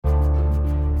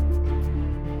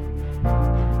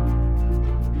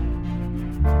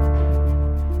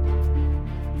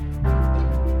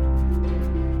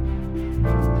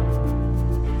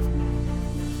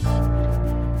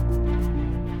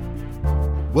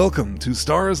Welcome to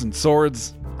Stars and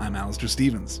Swords. I'm Alistair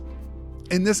Stevens.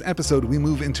 In this episode, we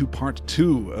move into part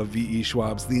 2 of V.E.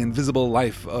 Schwab's The Invisible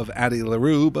Life of Addie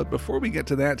LaRue, but before we get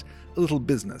to that, a little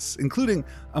business, including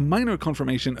a minor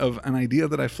confirmation of an idea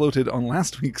that I floated on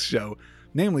last week's show,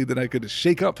 namely that I could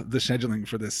shake up the scheduling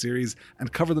for this series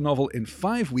and cover the novel in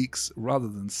 5 weeks rather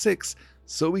than 6,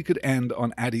 so we could end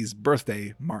on Addie's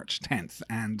birthday, March 10th.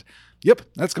 And yep,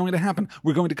 that's going to happen.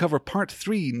 We're going to cover part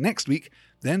 3 next week,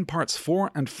 then parts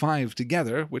 4 and 5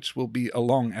 together, which will be a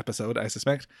long episode, I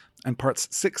suspect, and parts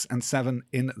 6 and 7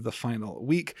 in the final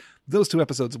week. Those 2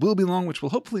 episodes will be long, which will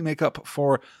hopefully make up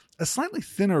for a slightly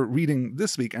thinner reading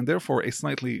this week, and therefore a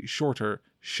slightly shorter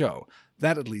show.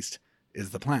 That, at least,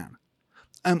 is the plan.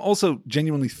 I'm also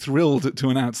genuinely thrilled to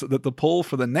announce that the poll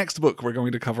for the next book we're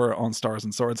going to cover on Stars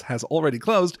and Swords has already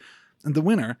closed, and the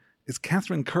winner is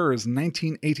Catherine Kerr's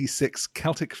 1986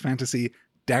 Celtic fantasy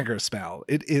Daggerspell.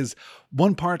 It is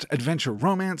 1 part adventure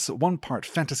romance, 1 part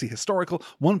fantasy historical,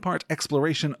 1 part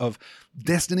exploration of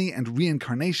destiny and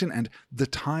reincarnation and the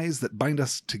ties that bind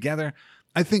us together.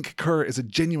 I think Kerr is a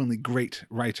genuinely great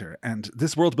writer, and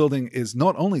this world building is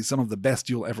not only some of the best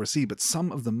you'll ever see, but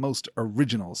some of the most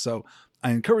original. So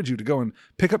I encourage you to go and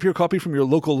pick up your copy from your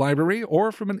local library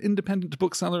or from an independent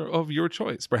bookseller of your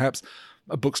choice. Perhaps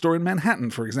a bookstore in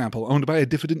Manhattan, for example, owned by a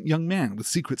diffident young man with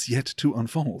secrets yet to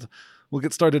unfold. We'll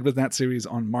get started with that series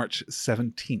on March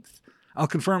 17th. I'll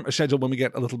confirm a schedule when we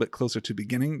get a little bit closer to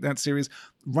beginning that series.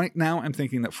 Right now, I'm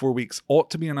thinking that 4 weeks ought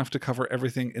to be enough to cover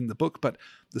everything in the book, but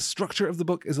the structure of the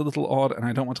book is a little odd, and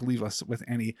I don't want to leave us with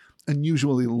any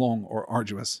unusually long or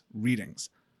arduous readings.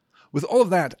 With all of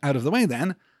that out of the way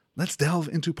then, let's delve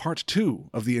into part 2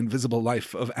 of The Invisible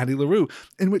Life of Addie LaRue,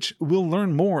 in which we'll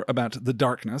learn more about the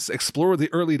darkness, explore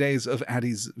the early days of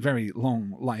Addie's very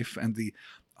long life, and the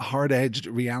hard-edged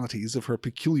realities of her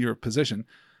peculiar position,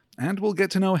 and we'll get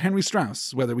to know Henry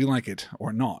Strauss, whether we like it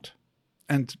or not.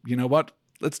 And you know what?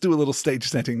 Let's do a little stage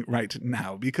setting right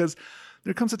now, because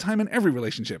there comes a time in every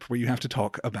relationship where you have to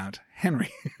talk about Henry.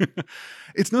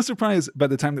 It's no surprise by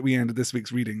the time that we end this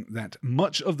week's reading that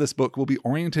much of this book will be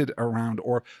oriented around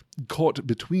or caught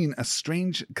between a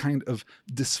strange kind of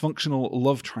dysfunctional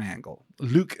love triangle.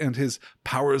 Luke and his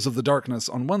powers of the darkness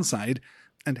on one side,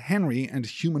 and Henry and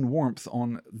human warmth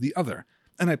on the other.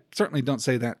 And I certainly don't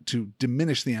say that to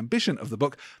diminish the ambition of the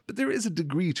book, but there is a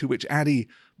degree to which Addie,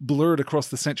 blurred across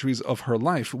the centuries of her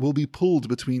life, will be pulled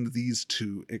between these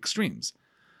 2 extremes.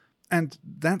 And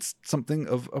that's something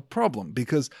of a problem,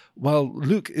 because while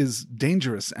Luke is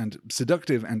dangerous and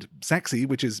seductive and sexy,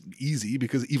 which is easy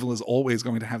because evil is always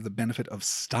going to have the benefit of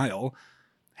style,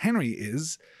 Henry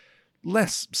is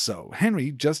less so.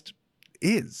 Henry just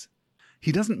is.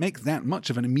 He doesn't make that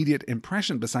much of an immediate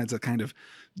impression besides a kind of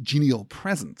genial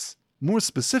presence. More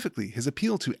specifically, his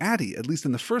appeal to Addie, at least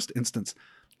in the first instance,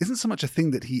 isn't so much a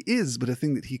thing that he is, but a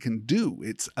thing that he can do.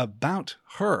 It's about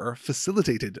her,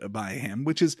 facilitated by him,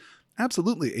 which is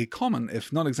absolutely a common,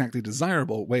 if not exactly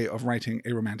desirable, way of writing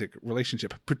a romantic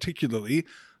relationship, particularly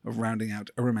of rounding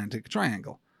out a romantic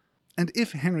triangle. And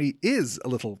if Henry is a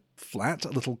little flat, a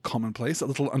little commonplace, a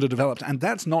little underdeveloped, and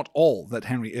that's not all that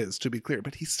Henry is, to be clear,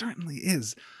 but he certainly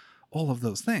is all of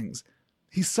those things,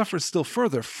 he suffers still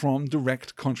further from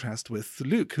direct contrast with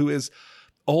Luke, who is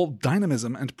all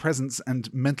dynamism and presence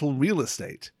and mental real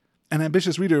estate. An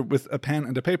ambitious reader with a pen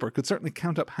and a paper could certainly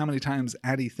count up how many times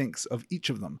Addie thinks of each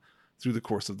of them through the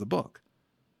course of the book.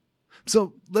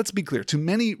 So let's be clear, to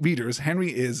many readers,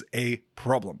 Henry is a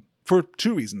problem. For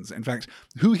 2 reasons, in fact: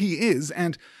 who he is,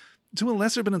 and, to a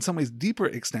lesser but in some ways deeper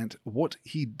extent, what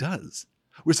he does.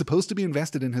 We're supposed to be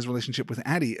invested in his relationship with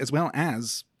Addie, as well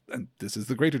as, and this is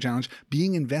the greater challenge,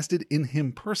 being invested in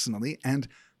him personally, and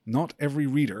not every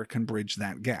reader can bridge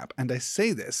that gap. And I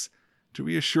say this to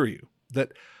reassure you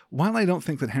that while I don't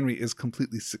think that Henry is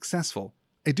completely successful,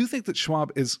 I do think that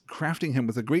Schwab is crafting him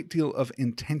with a great deal of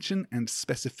intention and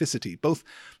specificity, both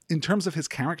in terms of his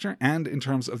character and in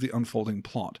terms of the unfolding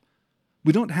plot.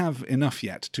 We don't have enough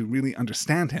yet to really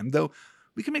understand him, though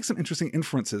we can make some interesting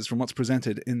inferences from what's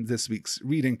presented in this week's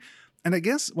reading. And I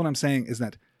guess what I'm saying is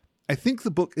that I think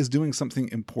the book is doing something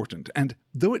important, and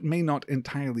though it may not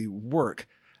entirely work,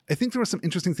 I think there are some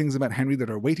interesting things about Henry that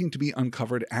are waiting to be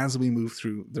uncovered as we move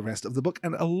through the rest of the book,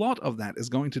 and a lot of that is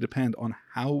going to depend on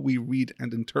how we read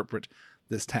and interpret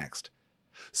this text.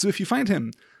 So if you find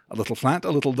him a little flat,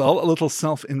 a little dull, a little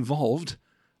self-involved,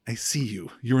 I see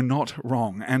you. You're not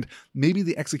wrong. And maybe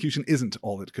the execution isn't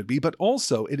all it could be, but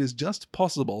also it is just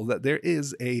possible that there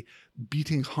is a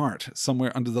beating heart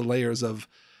somewhere under the layers of,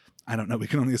 I don't know, we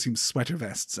can only assume sweater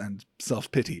vests and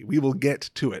self-pity. We will get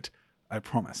to it, I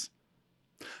promise.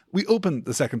 We open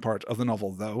the second part of the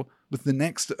novel, though, with the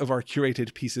next of our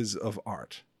curated pieces of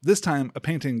art. This time, a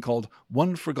painting called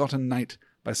One Forgotten Night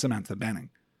by Samantha Banning.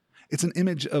 It's an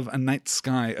image of a night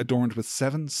sky adorned with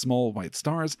 7 small white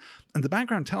stars, and the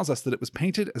background tells us that it was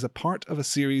painted as a part of a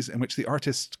series in which the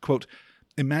artist, quote,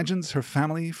 imagines her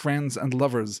family, friends, and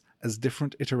lovers as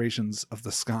different iterations of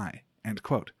the sky, end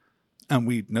quote. And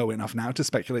we know enough now to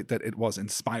speculate that it was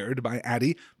inspired by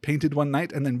Addie, painted one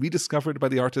night, and then rediscovered by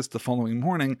the artist the following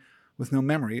morning, with no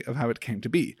memory of how it came to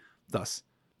be, thus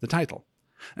the title.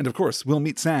 And of course, we'll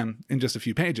meet Sam in just a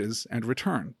few pages and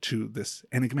return to this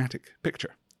enigmatic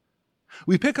picture.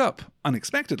 We pick up,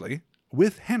 unexpectedly,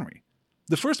 with Henry.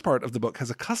 The first part of the book has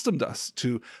accustomed us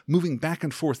to moving back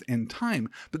and forth in time,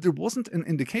 but there wasn't an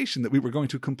indication that we were going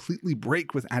to completely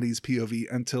break with Addie's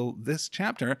POV until this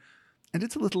chapter, and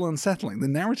it's a little unsettling. The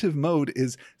narrative mode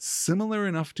is similar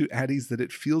enough to Addie's that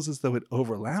it feels as though it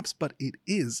overlaps, but it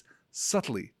is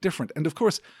subtly different. And of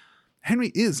course,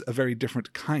 Henry is a very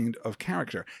different kind of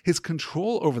character. His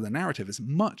control over the narrative is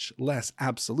much less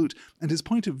absolute, and his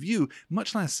point of view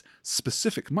much less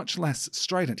specific, much less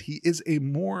strident. He is a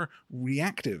more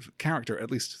reactive character,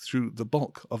 at least through the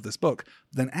bulk of this book,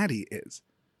 than Addie is.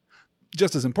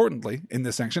 Just as importantly, in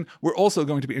this section, we're also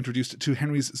going to be introduced to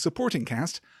Henry's supporting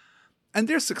cast, and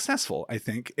they're successful, I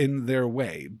think, in their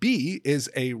way. B is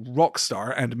a rock star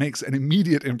and makes an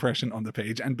immediate impression on the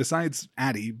page, and besides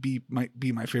Addie, B might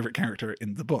be my favorite character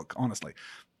in the book, honestly.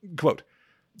 Quote,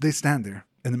 they stand there,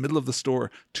 in the middle of the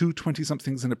store, 2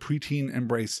 20-somethings in a preteen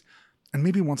embrace, and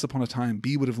maybe once upon a time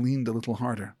B would have leaned a little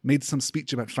harder, made some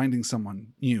speech about finding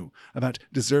someone new, about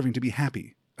deserving to be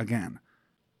happy again.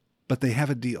 But they have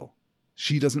a deal.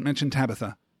 She doesn't mention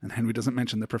Tabitha, and Henry doesn't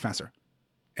mention the professor.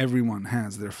 Everyone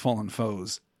has their fallen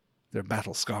foes, their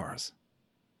battle scars.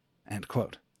 End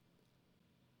quote.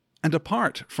 And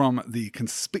apart from the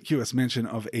conspicuous mention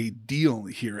of a deal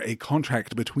here, a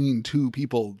contract between 2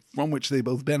 people from which they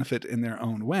both benefit in their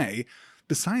own way,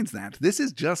 besides that, this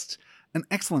is just an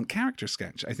excellent character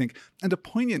sketch, I think, and a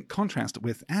poignant contrast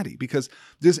with Addie, because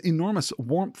there's enormous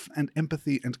warmth and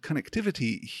empathy and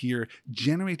connectivity here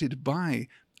generated by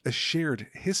a shared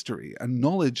history, a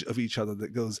knowledge of each other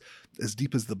that goes as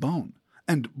deep as the bone.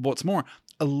 And what's more,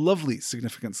 a lovely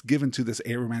significance given to this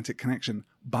aromantic connection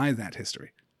by that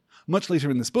history. Much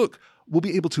later in this book, we'll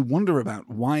be able to wonder about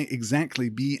why exactly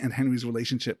B and Henry's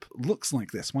relationship looks like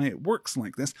this, why it works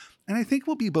like this, and I think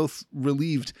we'll be both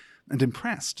relieved and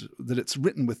impressed that it's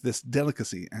written with this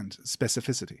delicacy and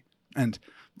specificity. And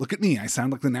look at me, I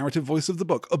sound like the narrative voice of the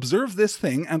book. Observe this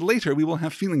thing, and later we will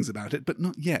have feelings about it, but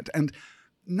not yet. And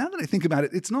now that I think about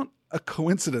it, it's not a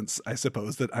coincidence, I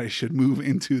suppose, that I should move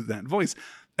into that voice.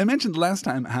 I mentioned last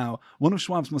time how one of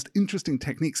Schwab's most interesting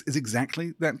techniques is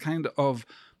exactly that kind of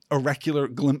oracular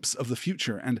glimpse of the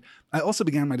future, and I also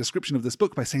began my description of this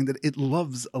book by saying that it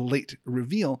loves a late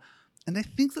reveal, and I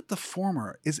think that the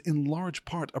former is in large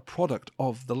part a product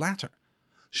of the latter.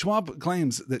 Schwab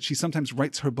claims that she sometimes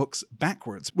writes her books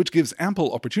backwards, which gives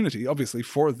ample opportunity, obviously,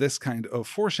 for this kind of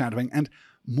foreshadowing, and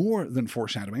more than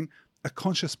foreshadowing, a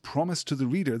conscious promise to the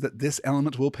reader that this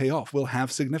element will pay off, will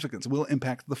have significance, will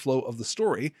impact the flow of the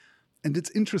story. And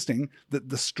it's interesting that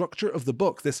the structure of the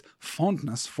book, this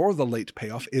fondness for the late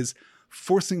payoff, is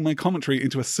forcing my commentary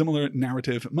into a similar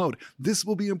narrative mode. This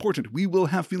will be important. We will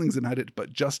have feelings about it,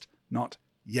 but just not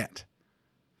yet.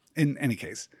 In any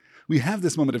case, we have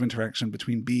this moment of interaction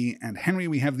between B and Henry.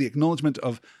 We have the acknowledgement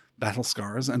of battle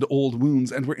scars and old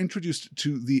wounds, and we're introduced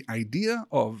to the idea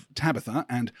of Tabitha,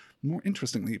 and more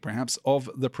interestingly, perhaps, of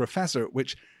the professor,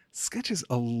 which sketches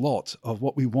a lot of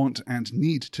what we want and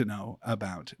need to know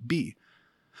about B.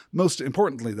 Most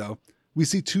importantly, though, we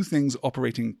see 2 things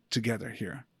operating together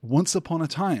here. Once upon a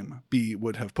time, B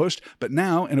would have pushed, but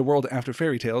now, in a world after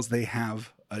fairy tales, they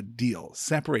have a deal,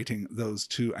 separating those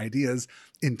 2 ideas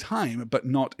in time, but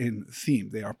not in theme.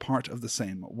 They are part of the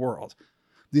same world.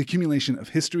 The accumulation of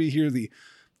history here, the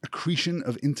accretion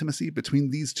of intimacy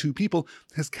between these 2 people,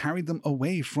 has carried them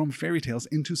away from fairy tales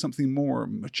into something more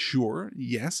mature,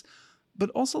 yes, but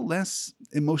also less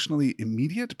emotionally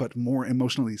immediate, but more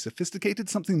emotionally sophisticated,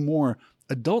 something more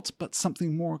adult, but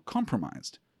something more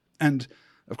compromised. And,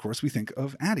 of course, we think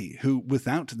of Addie, who,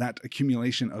 without that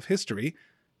accumulation of history,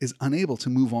 is unable to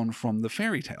move on from the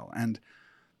fairy tale. And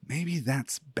maybe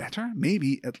that's better?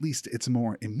 Maybe, at least, it's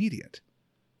more immediate.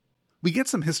 We get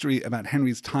some history about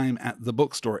Henry's time at the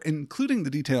bookstore, including the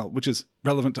detail, which is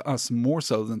relevant to us more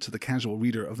so than to the casual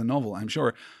reader of the novel, I'm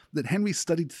sure, that Henry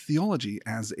studied theology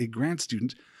as a grad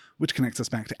student, which connects us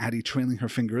back to Addie trailing her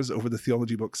fingers over the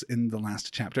theology books in the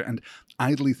last chapter and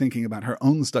idly thinking about her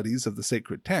own studies of the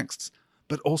sacred texts.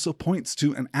 but also points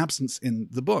to an absence in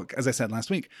the book. As I said last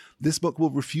week, this book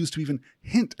will refuse to even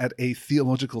hint at a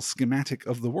theological schematic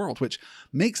of the world, which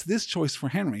makes this choice for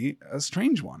Henry a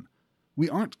strange one. We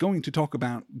aren't going to talk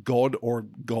about God or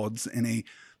gods in a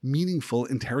meaningful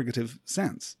interrogative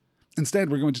sense. Instead,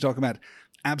 we're going to talk about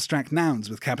abstract nouns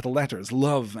with capital letters,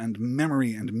 love and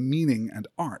memory and meaning and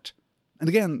art. And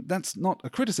again, that's not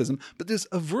a criticism, but there's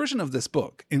a version of this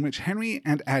book in which Henry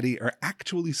and Addie are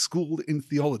actually schooled in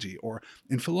theology or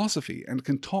in philosophy and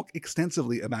can talk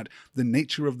extensively about the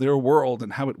nature of their world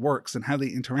and how it works and how they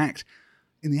interact.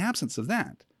 In the absence of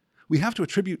that, we have to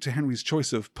attribute to Henry's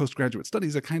choice of postgraduate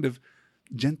studies a kind of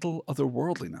gentle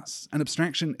otherworldliness, an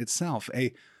abstraction itself,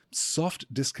 a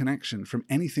soft disconnection from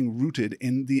anything rooted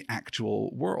in the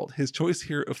actual world. His choice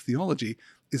here of theology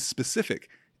is specific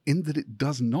in that it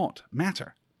does not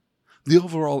matter. The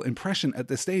overall impression at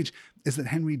this stage is that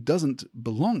Henry doesn't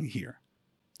belong here.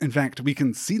 In fact, we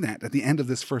can see that at the end of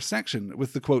this first section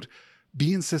with the quote,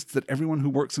 "B insists that everyone who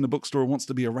works in a bookstore wants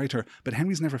to be a writer, but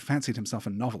Henry's never fancied himself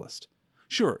a novelist.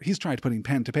 Sure, he's tried putting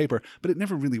pen to paper, but it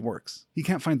never really works. He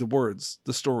can't find the words,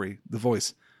 the story, the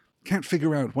voice. Can't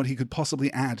figure out what he could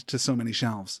possibly add to so many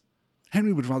shelves.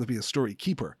 Henry would rather be a story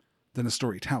keeper than a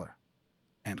storyteller."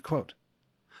 End quote.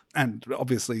 And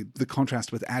obviously, the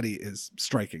contrast with Addie is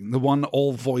striking. The one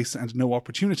all voice and no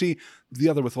opportunity, the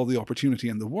other with all the opportunity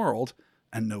in the world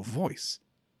and no voice.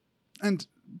 And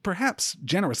perhaps,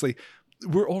 generously,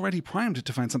 we're already primed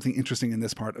to find something interesting in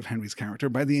this part of Henry's character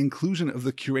by the inclusion of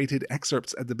the curated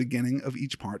excerpts at the beginning of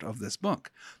each part of this book.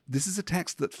 This is a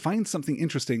text that finds something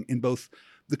interesting in both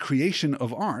the creation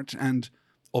of art and,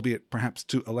 albeit perhaps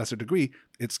to a lesser degree,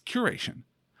 its curation.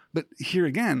 But here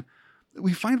again,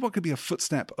 we find what could be a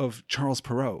footstep of Charles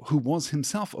Perrault, who was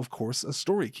himself, of course, a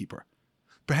story keeper.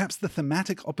 Perhaps the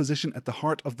thematic opposition at the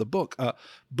heart of the book, a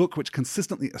book which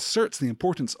consistently asserts the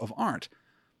importance of art,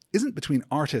 isn't between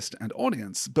artist and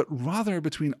audience, but rather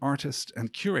between artist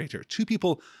and curator, two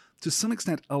people to some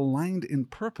extent aligned in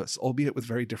purpose, albeit with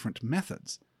very different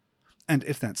methods. And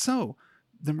if that's so,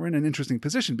 then we're in an interesting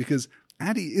position, because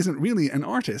Addie isn't really an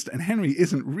artist and Henry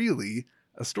isn't really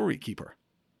a story keeper.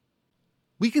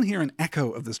 We can hear an echo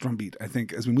of this drumbeat, I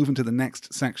think, as we move into the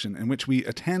next section, in which we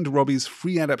attend Robbie's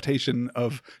free adaptation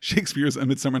of Shakespeare's A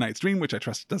Midsummer Night's Dream, which I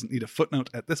trust doesn't need a footnote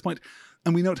at this point,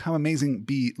 and we note how amazing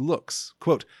B looks.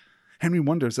 Quote, "Henry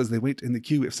wonders as they wait in the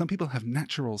queue if some people have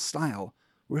natural style,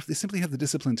 or if they simply have the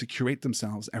discipline to curate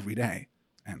themselves every day."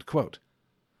 End quote.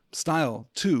 Style,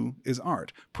 too, is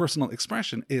art. Personal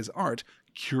expression is art.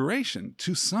 Curation,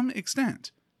 to some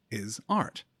extent, is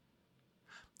art.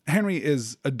 Henry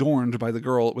is adorned by the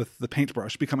girl with the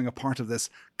paintbrush, becoming a part of this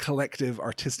collective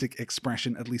artistic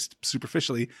expression, at least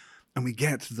superficially, and we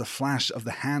get the flash of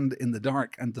the hand in the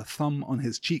dark and the thumb on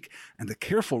his cheek, and the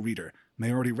careful reader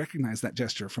may already recognize that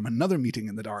gesture from another meeting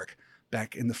in the dark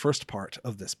back in the first part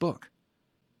of this book.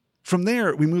 From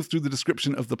there, we move through the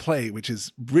description of the play, which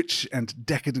is rich and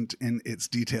decadent in its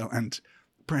detail and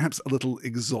perhaps a little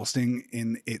exhausting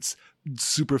in its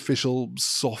superficial,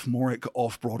 sophomoric,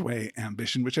 off-Broadway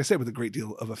ambition, which I say with a great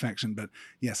deal of affection, but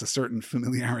yes, a certain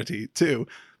familiarity too.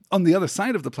 On the other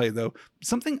side of the play, though,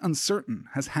 something uncertain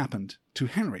has happened to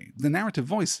Henry. The narrative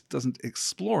voice doesn't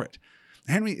explore it.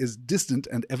 Henry is distant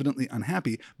and evidently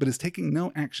unhappy, but is taking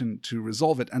no action to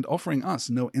resolve it and offering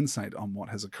us no insight on what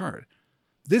has occurred.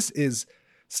 This is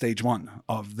stage one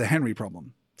of the Henry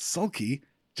problem. Sulky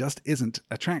just isn't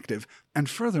attractive, and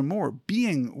furthermore,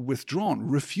 being withdrawn,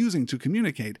 refusing to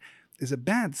communicate, is a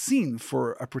bad scene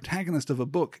for a protagonist of a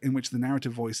book in which the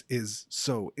narrative voice is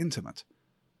so intimate.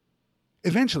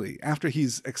 Eventually, after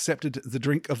he's accepted the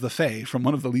drink of the Fae from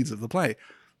one of the leads of the play,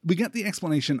 we get the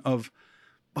explanation of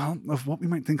what we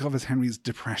might think of as Henry's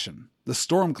depression. The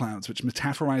storm clouds which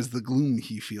metaphorize the gloom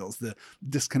he feels, the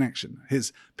disconnection.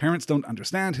 His parents don't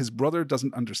understand, his brother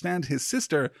doesn't understand, his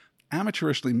sister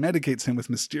amateurishly medicates him with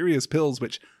mysterious pills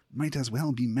which might as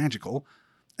well be magical.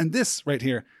 And this right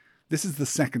here, this is the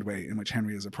second way in which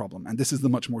Henry is a problem, and this is the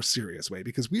much more serious way,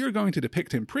 because we are going to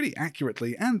depict him pretty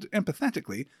accurately and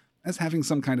empathetically as having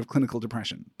some kind of clinical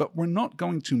depression, but we're not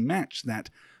going to match that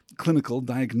clinical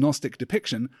diagnostic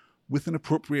depiction with an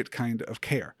appropriate kind of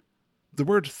care. The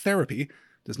word therapy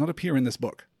does not appear in this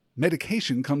book.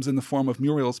 Medication comes in the form of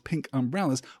Muriel's pink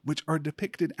umbrellas, which are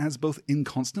depicted as both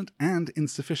inconstant and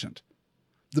insufficient.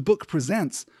 The book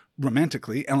presents,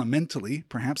 romantically, elementally,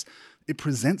 perhaps, it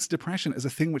presents depression as a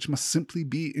thing which must simply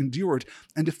be endured,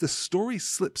 and if the story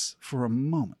slips for a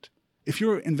moment, if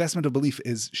your investment of belief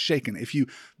is shaken, if you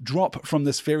drop from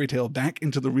this fairy tale back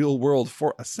into the real world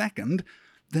for a second,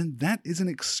 then that is an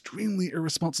extremely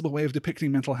irresponsible way of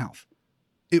depicting mental health.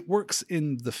 It works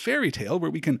in the fairy tale, where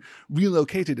we can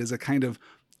relocate it as a kind of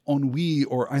ennui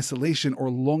or isolation or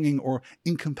longing or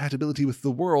incompatibility with the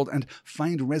world and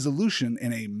find resolution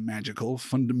in a magical,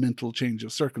 fundamental change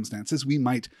of circumstances. We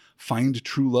might find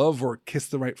true love or kiss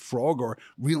the right frog or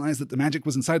realize that the magic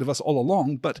was inside of us all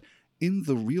along, but in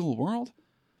the real world,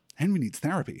 Henry needs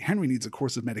therapy. Henry needs a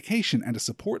course of medication and a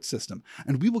support system,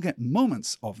 and we will get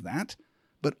moments of that,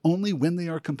 but only when they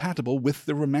are compatible with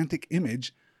the romantic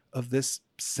image of this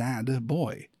sad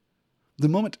boy. The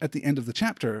moment at the end of the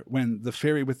chapter when the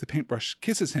fairy with the paintbrush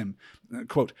kisses him,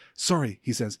 quote, "Sorry,"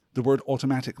 he says, the word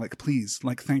automatic, like please,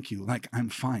 like thank you, like I'm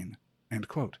fine, end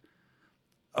quote.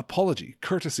 Apology,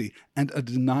 courtesy, and a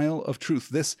denial of truth,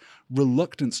 this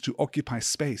reluctance to occupy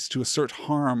space, to assert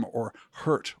harm or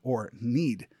hurt or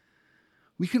need.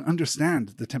 We can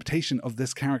understand the temptation of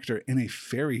this character in a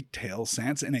fairy tale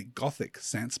sense, in a gothic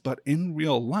sense, but in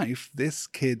real life, this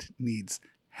kid needs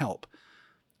help,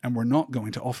 and we're not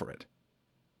going to offer it.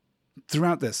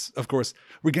 Throughout this, of course,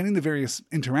 we're getting the various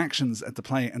interactions at the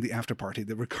play and the after party,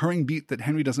 the recurring beat that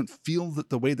Henry doesn't feel that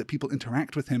the way that people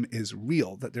interact with him is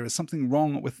real, that there is something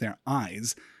wrong with their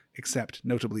eyes, except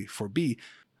notably for B,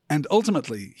 and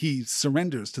ultimately he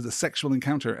surrenders to the sexual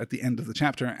encounter at the end of the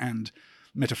chapter and,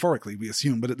 metaphorically we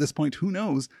assume, but at this point who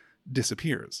knows,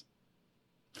 disappears.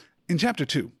 In Chapter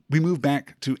 2, we move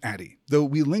back to Addie, though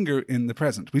we linger in the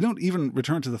present. We don't even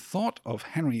return to the thought of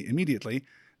Henry immediately,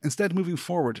 instead moving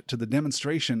forward to the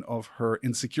demonstration of her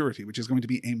insecurity, which is going to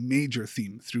be a major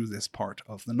theme through this part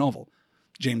of the novel.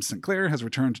 James St. Clair has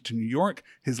returned to New York.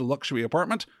 His luxury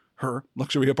apartment, her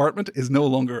luxury apartment, is no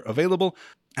longer available.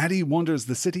 Addie wanders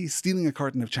the city, stealing a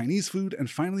carton of Chinese food, and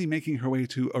finally making her way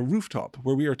to a rooftop,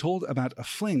 where we are told about a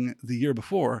fling the year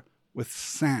before with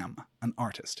Sam, an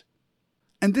artist.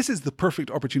 And this is the perfect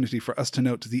opportunity for us to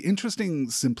note the interesting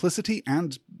simplicity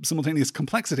and simultaneous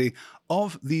complexity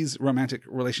of these romantic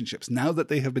relationships, now that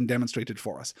they have been demonstrated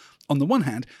for us. On the one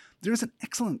hand, there is an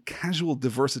excellent casual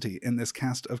diversity in this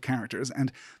cast of characters,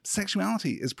 and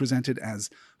sexuality is presented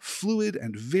as fluid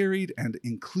and varied and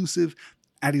inclusive.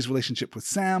 Addie's relationship with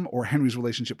Sam or Henry's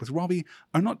relationship with Robbie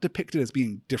are not depicted as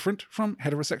being different from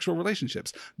heterosexual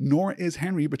relationships, nor is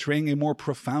Henry betraying a more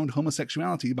profound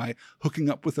homosexuality by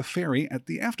hooking up with a fairy at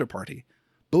the after-party.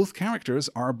 Both characters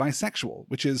are bisexual,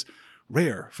 which is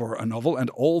rare for a novel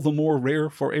and all the more rare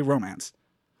for a romance.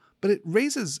 But it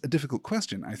raises a difficult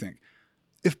question, I think.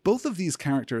 If both of these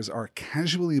characters are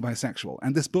casually bisexual,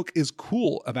 and this book is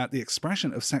cool about the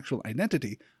expression of sexual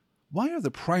identity, why are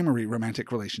the primary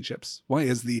romantic relationships, why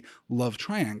is the love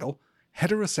triangle,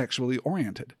 heterosexually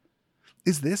oriented?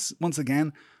 Is this, once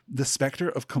again, the specter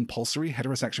of compulsory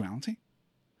heterosexuality?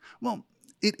 Well,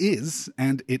 it is,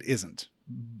 and it isn't.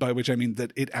 By which I mean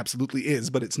that it absolutely is,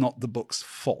 but it's not the book's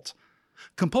fault.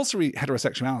 Compulsory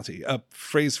heterosexuality, a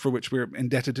phrase for which we're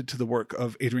indebted to the work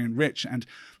of Adrian Rich, and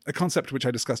a concept which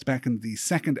I discussed back in the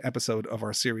second episode of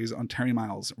our series on Terry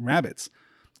Miles' Rabbits.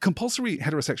 Compulsory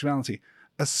heterosexuality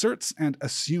asserts and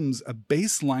assumes a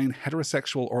baseline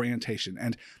heterosexual orientation,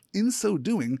 and in so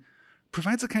doing,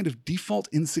 provides a kind of default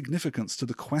insignificance to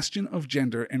the question of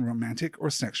gender in romantic or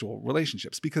sexual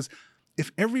relationships. Because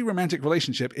if every romantic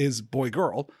relationship is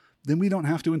boy-girl, then we don't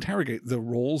have to interrogate the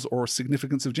roles or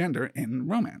significance of gender in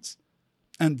romance.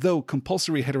 And though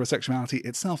compulsory heterosexuality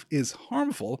itself is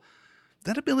harmful,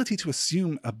 that ability to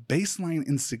assume a baseline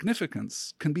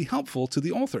insignificance can be helpful to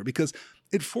the author because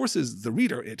it forces the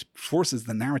reader, it forces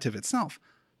the narrative itself,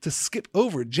 to skip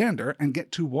over gender and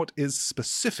get to what is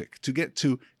specific, to get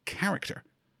to character.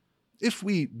 If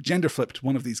we gender flipped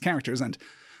one of these characters, and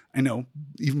I know,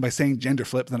 even by saying gender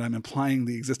flip, that I'm implying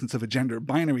the existence of a gender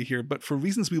binary here, but for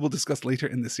reasons we will discuss later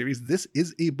in this series, this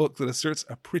is a book that asserts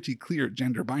a pretty clear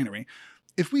gender binary.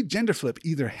 If we gender flip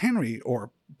either Henry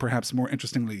or, perhaps more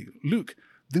interestingly, Luke,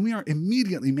 then we are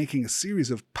immediately making a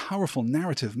series of powerful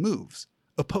narrative moves,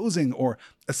 opposing or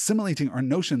assimilating our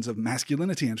notions of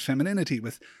masculinity and femininity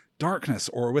with darkness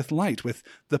or with light, with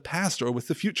the past or with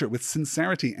the future, with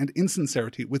sincerity and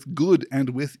insincerity, with good and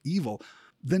with evil.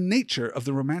 The nature of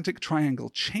the romantic triangle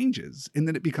changes in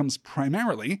that it becomes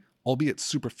primarily, albeit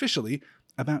superficially,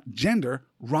 about gender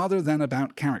rather than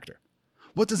about character.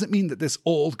 What does it mean that this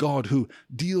old god who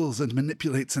deals and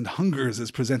manipulates and hungers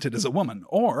is presented as a woman?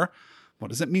 Or what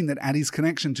does it mean that Addie's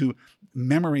connection to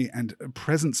memory and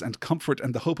presence and comfort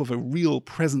and the hope of a real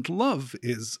present love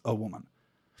is a woman?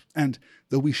 And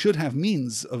though we should have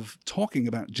means of talking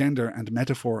about gender and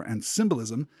metaphor and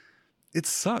symbolism, it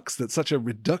sucks that such a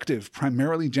reductive,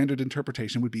 primarily gendered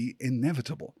interpretation would be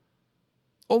inevitable.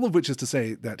 All of which is to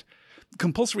say that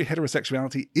compulsory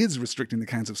heterosexuality is restricting the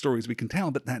kinds of stories we can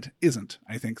tell, but that isn't,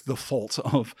 I think, the fault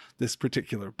of this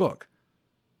particular book.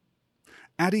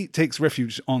 Addie takes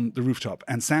refuge on the rooftop,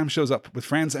 and Sam shows up with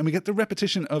friends, and we get the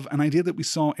repetition of an idea that we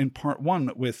saw in part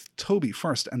 1 with Toby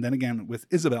first, and then again with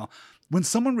Isabel. When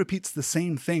someone repeats the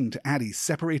same thing to Addie,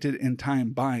 separated in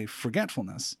time by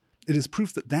forgetfulness, it is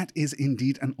proof that that is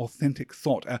indeed an authentic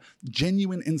thought, a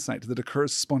genuine insight that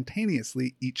occurs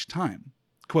spontaneously each time.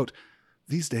 Quote,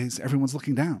 "These days, everyone's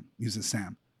looking down," muses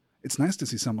Sam. "It's nice to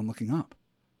see someone looking up."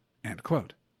 End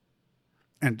quote.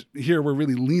 And here we're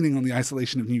really leaning on the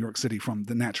isolation of New York City from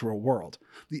the natural world.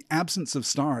 The absence of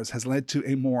stars has led to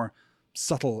a more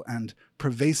subtle and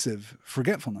pervasive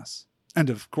forgetfulness.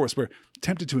 And of course, we're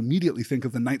tempted to immediately think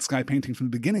of the night sky painting from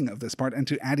the beginning of this part and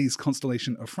to Addie's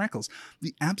constellation of freckles.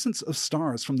 The absence of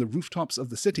stars from the rooftops of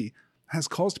the city has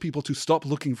caused people to stop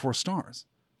looking for stars.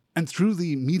 And through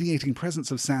the mediating presence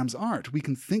of Sam's art, we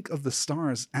can think of the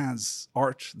stars as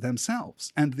art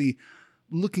themselves, and the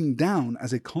looking down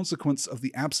as a consequence of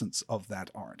the absence of that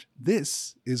art.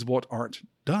 This is what art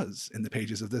does in the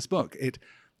pages of this book. It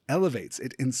elevates,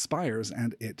 it inspires,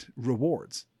 and it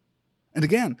rewards. And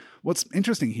again, what's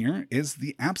interesting here is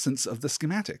the absence of the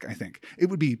schematic, I think. It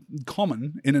would be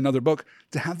common in another book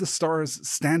to have the stars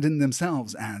stand in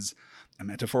themselves as a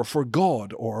metaphor for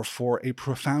God, or for a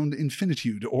profound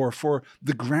infinitude, or for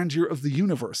the grandeur of the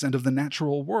universe and of the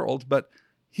natural world, but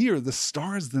here, the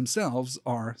stars themselves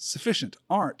are sufficient.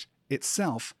 Art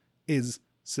itself is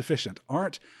sufficient.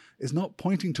 Art is not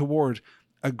pointing toward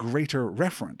a greater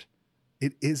referent.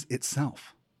 It is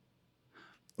itself.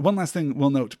 One last thing we'll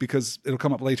note, because it'll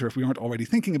come up later if we aren't already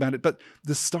thinking about it, but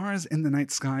the stars in the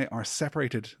night sky are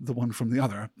separated, the one from the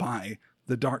other, by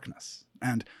the darkness.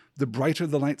 And the brighter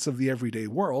the lights of the everyday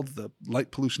world, the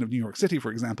light pollution of New York City,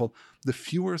 for example, the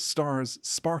fewer stars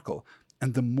sparkle,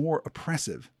 and the more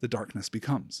oppressive the darkness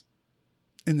becomes.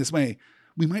 In this way,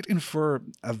 we might infer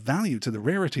a value to the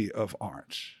rarity of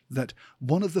art, that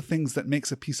one of the things that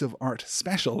makes a piece of art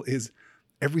special is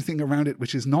everything around it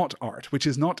which is not art, which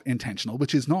is not intentional,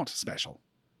 which is not special.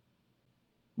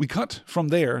 We cut from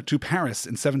there to Paris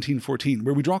in 1714,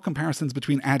 where we draw comparisons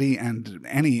between Addie and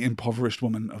any impoverished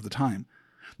woman of the time.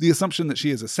 The assumption that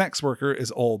she is a sex worker is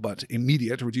all but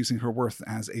immediate, reducing her worth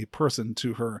as a person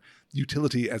to her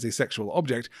utility as a sexual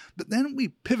object, but then we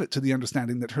pivot to the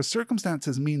understanding that her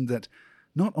circumstances mean that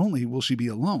not only will she be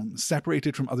alone,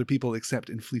 separated from other people except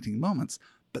in fleeting moments,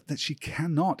 but that she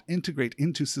cannot integrate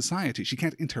into society. She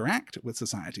can't interact with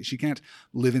society. She can't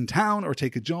live in town or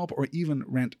take a job or even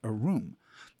rent a room.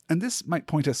 And this might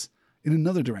point us in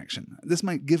another direction. This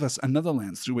might give us another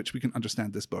lens through which we can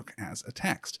understand this book as a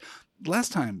text.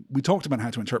 Last time, we talked about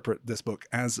how to interpret this book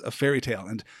as a fairy tale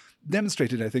and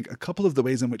demonstrated, I think, a couple of the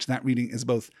ways in which that reading is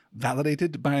both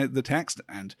validated by the text,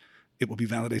 and it will be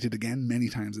validated again many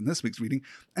times in this week's reading,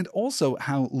 and also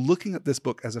how looking at this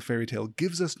book as a fairy tale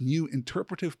gives us new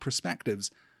interpretive perspectives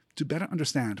to better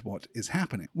understand what is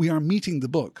happening. We are meeting the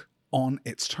book on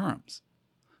its terms.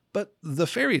 But the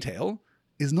fairy tale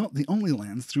is not the only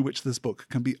lens through which this book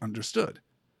can be understood.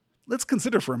 Let's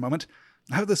consider for a moment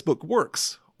how this book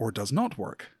works, or does not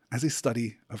work, as a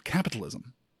study of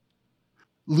capitalism.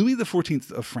 Louis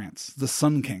XIV of France, the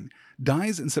Sun King,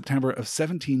 dies in September of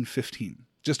 1715,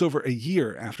 just over a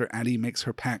year after Addie makes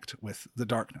her pact with the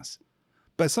darkness.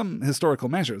 By some historical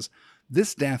measures,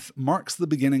 this death marks the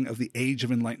beginning of the Age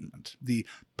of Enlightenment, the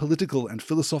political and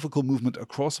philosophical movement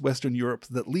across Western Europe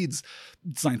that leads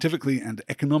scientifically and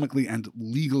economically and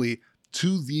legally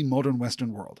to the modern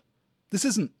Western world. This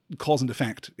isn't cause and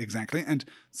effect exactly, and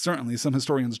certainly some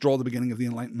historians draw the beginning of the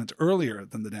Enlightenment earlier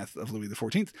than the death of Louis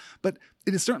XIV, but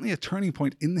it is certainly a turning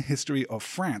point in the history of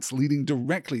France, leading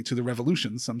directly to the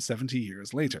Revolution some 70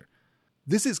 years later.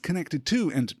 This is connected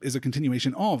to, and is a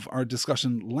continuation of, our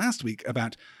discussion last week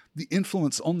about the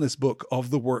influence on this book of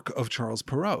the work of Charles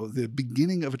Perrault, the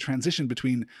beginning of a transition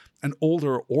between an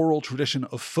older oral tradition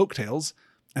of folktales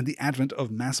and the advent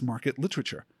of mass-market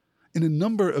literature. In a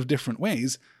number of different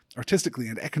ways, artistically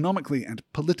and economically and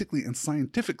politically and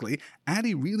scientifically,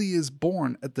 Addie really is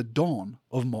born at the dawn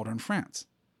of modern France.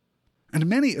 And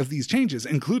many of these changes,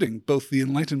 including both the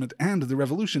Enlightenment and the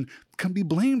Revolution, can be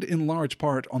blamed in large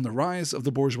part on the rise of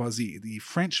the bourgeoisie, the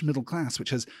French middle class,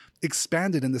 which has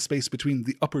expanded in the space between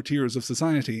the upper tiers of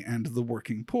society and the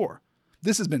working poor.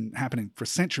 This has been happening for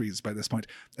centuries by this point,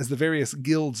 as the various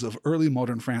guilds of early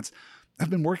modern France have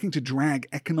been working to drag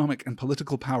economic and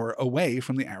political power away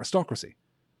from the aristocracy.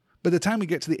 By the time we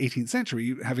get to the 18th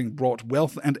century, having brought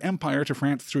wealth and empire to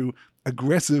France through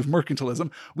aggressive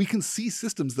mercantilism, we can see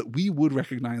systems that we would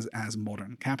recognize as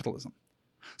modern capitalism.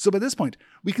 So by this point,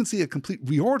 we can see a complete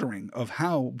reordering of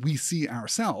how we see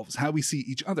ourselves, how we see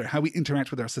each other, how we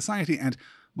interact with our society, and,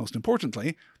 most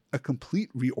importantly, a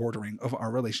complete reordering of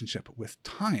our relationship with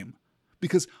time.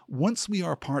 Because once we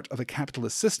are part of a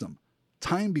capitalist system,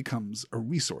 time becomes a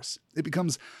resource. It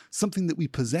becomes something that we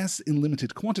possess in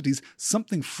limited quantities,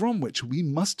 something from which we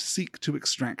must seek to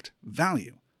extract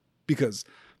value. Because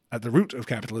at the root of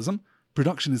capitalism,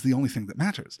 production is the only thing that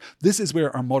matters. This is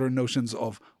where our modern notions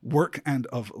of work and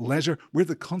of leisure, where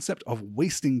the concept of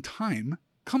wasting time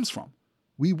comes from.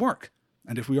 We work,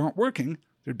 and if we aren't working,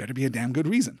 there'd better be a damn good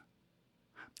reason.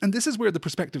 And this is where the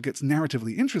perspective gets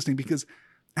narratively interesting, because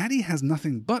Addie has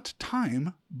nothing but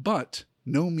time, but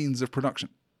no means of production.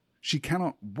 She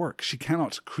cannot work, she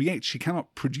cannot create, she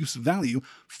cannot produce value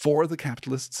for the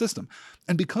capitalist system.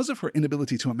 And because of her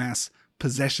inability to amass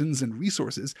possessions and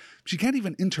resources, she can't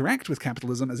even interact with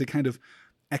capitalism as a kind of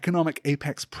economic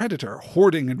apex predator,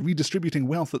 hoarding and redistributing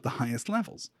wealth at the highest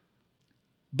levels.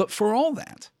 But for all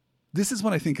that, this is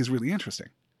what I think is really interesting.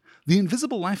 The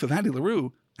Invisible Life of Addie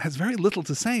LaRue has very little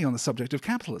to say on the subject of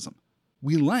capitalism.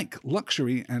 We like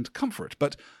luxury and comfort,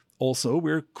 but also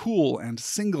we're cool and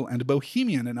single and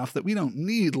bohemian enough that we don't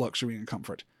need luxury and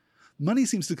comfort. Money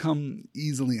seems to come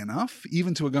easily enough,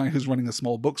 even to a guy who's running a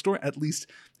small bookstore. At least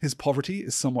his poverty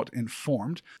is somewhat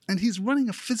informed. And he's running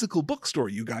a physical bookstore,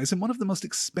 you guys, in one of the most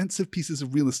expensive pieces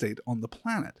of real estate on the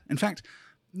planet. In fact,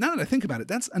 now that I think about it,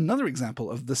 that's another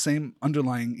example of the same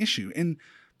underlying issue. In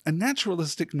a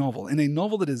naturalistic novel, in a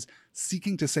novel that is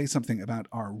seeking to say something about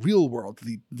our real world,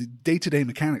 the day-to-day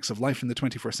mechanics of life in the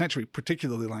 21st century,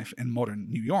 particularly life in modern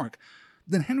New York,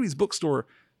 then Henry's bookstore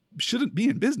shouldn't be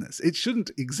in business. It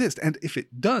shouldn't exist. And if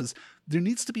it does, there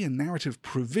needs to be a narrative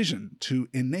provision to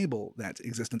enable that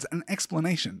existence, an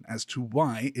explanation as to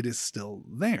why it is still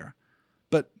there.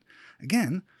 But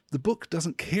again, the book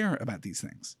doesn't care about these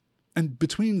things. And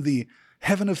between the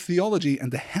heaven of theology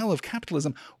and the hell of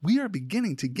capitalism, we are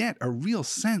beginning to get a real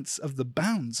sense of the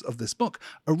bounds of this book,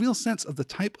 a real sense of the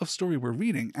type of story we're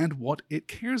reading and what it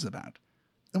cares about.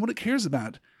 And what it cares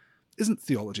about isn't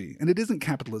theology, and it isn't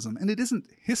capitalism, and it isn't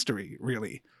history,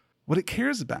 really. What it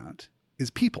cares about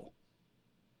is people.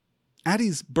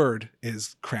 Addie's bird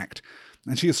is cracked,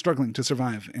 and she is struggling to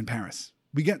survive in Paris.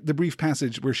 We get the brief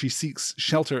passage where she seeks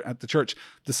shelter at the church,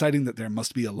 deciding that there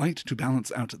must be a light to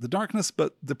balance out the darkness,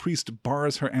 but the priest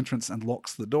bars her entrance and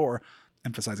locks the door,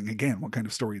 emphasizing again what kind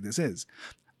of story this is.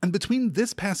 And between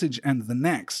this passage and the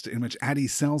next, in which Addie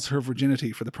sells her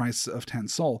virginity for the price of 10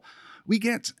 sol, we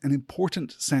get an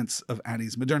important sense of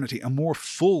Addie's modernity, a more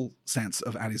full sense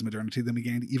of Addie's modernity than we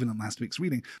gained even in last week's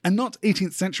reading. And not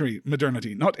 18th century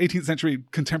modernity, not 18th century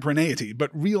contemporaneity,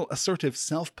 but real, assertive,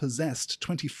 self-possessed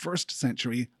 21st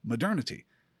century modernity.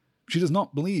 She does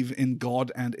not believe in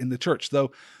God and in the church,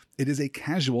 though it is a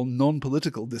casual,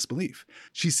 non-political disbelief.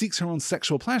 She seeks her own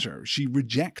sexual pleasure. She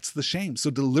rejects the shame so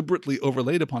deliberately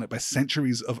overlaid upon it by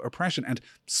centuries of oppression, and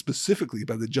specifically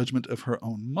by the judgment of her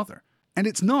own mother. And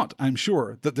it's not, I'm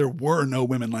sure, that there were no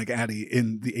women like Addie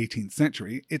in the 18th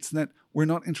century. It's that we're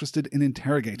not interested in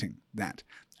interrogating that.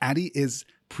 Addie is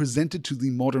presented to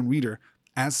the modern reader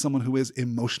as someone who is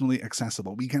emotionally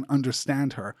accessible. We can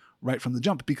understand her right from the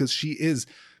jump because she is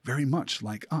very much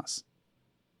like us.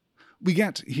 We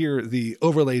get here the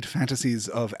overlaid fantasies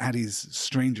of Addie's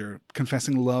stranger,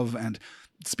 confessing love and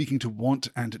speaking to want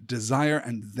and desire,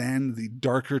 and then the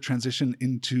darker transition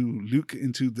into Luke,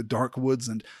 into the dark woods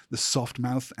and the soft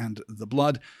mouth and the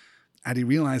blood. Addie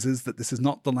realizes that this is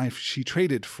not the life she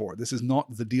traded for. This is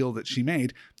not the deal that she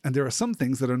made, and there are some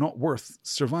things that are not worth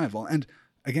survival. And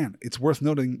again, it's worth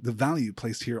noting the value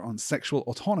placed here on sexual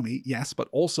autonomy, yes, but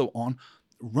also on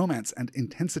romance and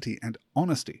intensity and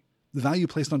honesty. The value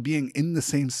placed on being in the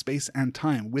same space and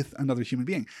time with another human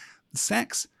being.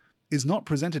 Sex is not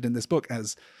presented in this book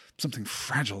as something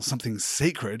fragile, something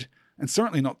sacred, and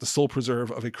certainly not the sole preserve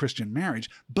of a Christian marriage,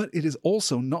 but it is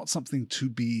also not something to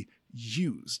be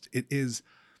used. It is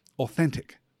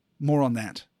authentic. More on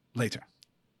that later.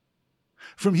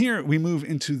 From here, we move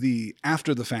into the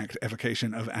after-the-fact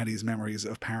evocation of Addie's memories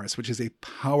of Paris, which is a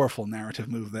powerful narrative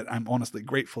move that I'm honestly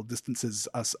grateful distances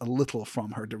us a little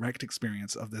from her direct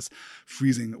experience of this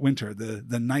freezing winter,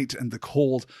 the night and the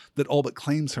cold that all but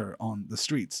claims her on the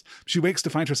streets. She wakes to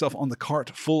find herself on the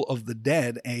cart full of the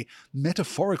dead, a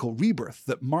metaphorical rebirth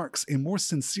that marks a more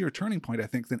sincere turning point, I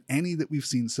think, than any that we've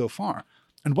seen so far,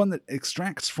 and one that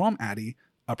extracts from Addie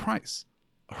a price,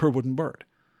 her wooden bird.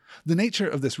 The nature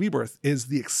of this rebirth is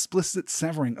the explicit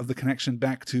severing of the connection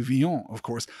back to Villon, of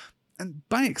course, and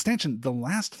by extension, the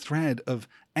last thread of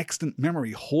extant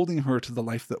memory holding her to the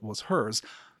life that was hers.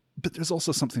 But there's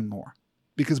also something more.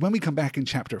 Because when we come back in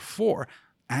chapter 4,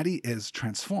 Addie is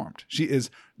transformed. She is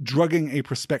drugging a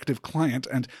prospective client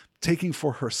and taking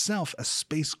for herself a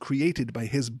space created by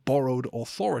his borrowed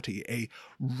authority, a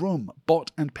room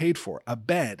bought and paid for, a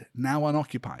bed now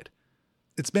unoccupied.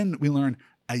 It's been, we learn,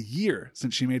 a year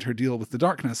since she made her deal with the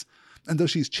darkness, and though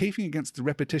she's chafing against the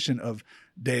repetition of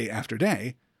day after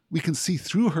day, we can see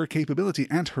through her capability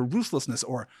and her ruthlessness,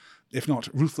 or if not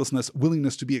ruthlessness,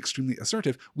 willingness to be extremely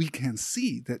assertive, we can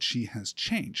see that she has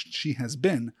changed. She has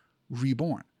been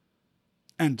reborn.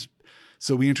 And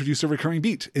so we introduce a recurring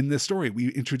beat in this story. We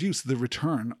introduce the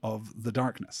return of the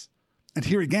darkness. And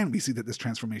here again, we see that this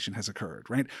transformation has occurred,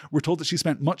 right? We're told that she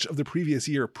spent much of the previous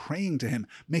year praying to him,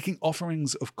 making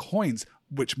offerings of coins,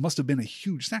 which must have been a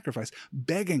huge sacrifice,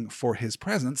 begging for his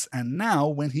presence. And now,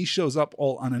 when he shows up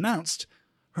all unannounced,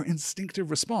 her instinctive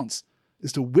response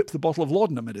is to whip the bottle of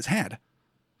laudanum at his head.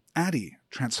 Addie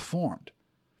transformed.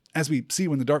 As we see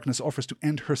when the darkness offers to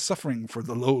end her suffering for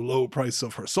the low, low price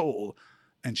of her soul,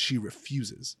 and she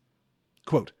refuses.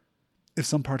 Quote, "If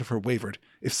some part of her wavered,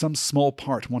 if some small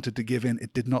part wanted to give in,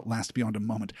 it did not last beyond a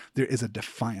moment. There is a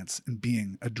defiance in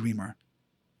being a dreamer.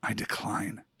 I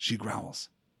decline," she growls.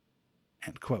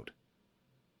 End quote.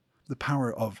 The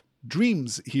power of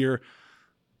dreams here,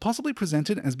 possibly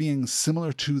presented as being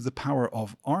similar to the power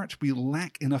of art. We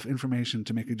lack enough information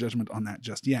to make a judgment on that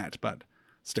just yet, but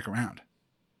stick around.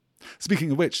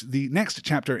 Speaking of which, the next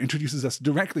chapter introduces us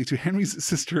directly to Henry's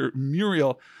sister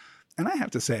Muriel, and I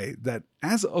have to say that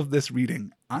as of this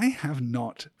reading, I have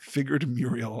not figured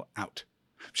Muriel out.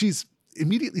 She's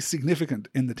immediately significant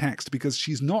in the text because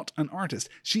she's not an artist.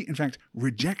 She, in fact,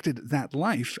 rejected that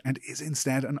life and is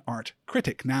instead an art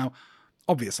critic. Now,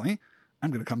 obviously, I'm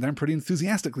going to come down pretty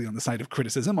enthusiastically on the side of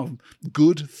criticism, of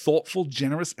good, thoughtful,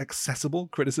 generous, accessible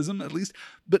criticism, at least.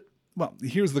 But, well,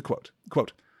 here's the quote.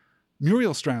 Quote,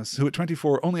 "Muriel Strauss, who at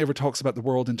 24 only ever talks about the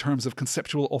world in terms of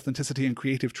conceptual authenticity and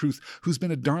creative truth, who's been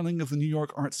a darling of the New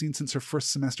York art scene since her first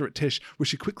semester at Tisch, where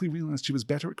she quickly realized she was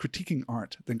better at critiquing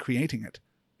art than creating it."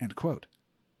 End quote.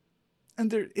 And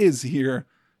there is here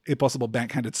a possible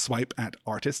backhanded swipe at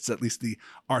artists, at least the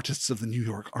artists of the New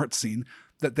York art scene,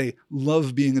 that they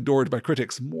love being adored by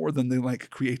critics more than they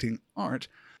like creating art.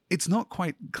 It's not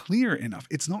quite clear enough,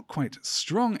 it's not quite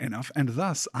strong enough, and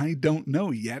thus I don't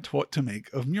know yet what to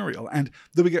make of Muriel. And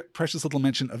though we get precious little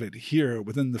mention of it here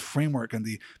within the framework and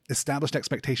the established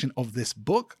expectation of this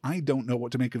book, I don't know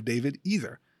what to make of David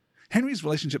either. Henry's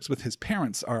relationships with his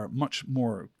parents are much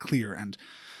more clear and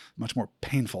much more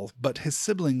painful, but his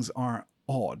siblings are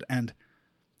odd, and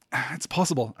it's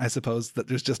possible, I suppose, that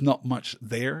there's just not much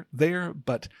there,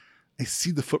 but I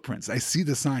see the footprints, I see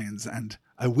the signs, and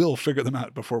I will figure them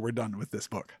out before we're done with this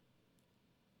book.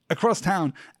 Across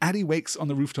town, Addie wakes on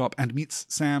the rooftop and meets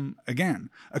Sam again,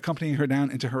 accompanying her down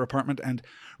into her apartment and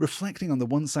reflecting on the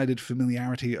one-sided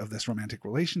familiarity of this romantic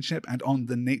relationship and on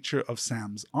the nature of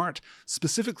Sam's art,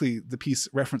 specifically the piece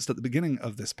referenced at the beginning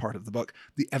of this part of the book,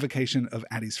 the evocation of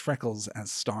Addie's freckles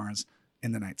as stars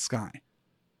in the night sky.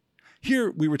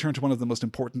 Here we return to one of the most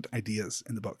important ideas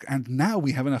in the book, and now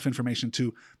we have enough information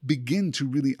to begin to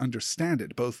really understand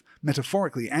it, both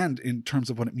metaphorically and in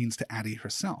terms of what it means to Addie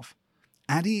herself.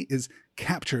 Addie is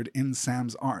captured in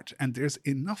Sam's art, and there's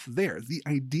enough there. The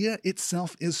idea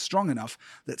itself is strong enough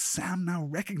that Sam now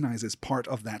recognizes part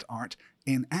of that art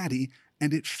in Addie,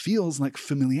 and it feels like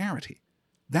familiarity.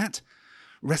 That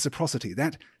reciprocity,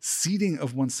 that seeding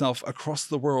of oneself across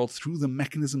the world through the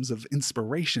mechanisms of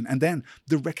inspiration, and then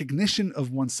the recognition of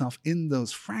oneself in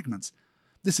those fragments.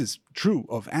 This is true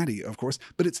of Addie, of course,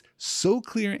 but it's so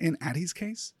clear in Addie's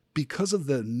case because of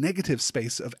the negative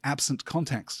space of absent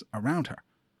context around her.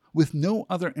 With no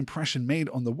other impression made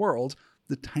on the world,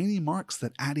 the tiny marks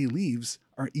that Addie leaves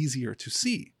are easier to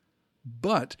see.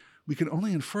 But we can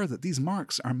only infer that these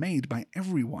marks are made by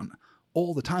everyone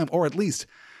all the time, or at least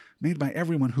made by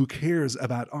everyone who cares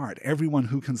about art, everyone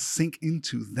who can sink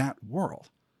into that world.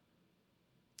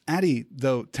 Addie,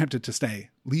 though tempted to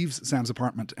stay, leaves Sam's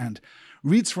apartment and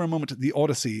reads for a moment the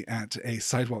Odyssey at a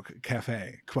sidewalk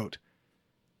cafe. Quote,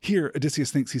 "Here,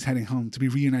 Odysseus thinks he's heading home to be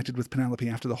reunited with Penelope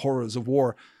after the horrors of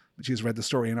war, but she has read the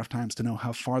story enough times to know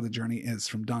how far the journey is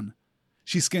from done.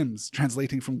 She skims,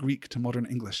 translating from Greek to modern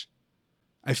English.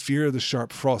 I fear the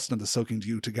sharp frost and the soaking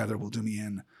dew together will do me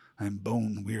in. I am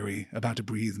bone weary, about to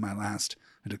breathe my last,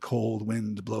 and a cold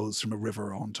wind blows from a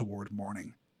river on toward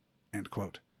morning." End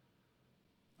quote.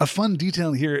 A fun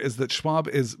detail here is that Schwab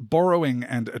is borrowing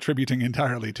and attributing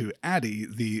entirely to Addie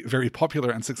the very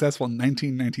popular and successful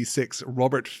 1996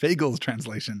 Robert Fagel's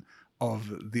translation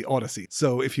of the Odyssey.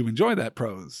 So if you enjoy that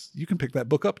prose, you can pick that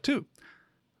book up too.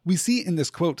 We see in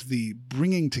this quote the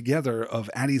bringing together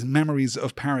of Addie's memories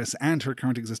of Paris and her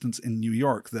current existence in New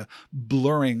York, the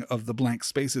blurring of the blank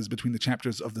spaces between the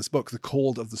chapters of this book, the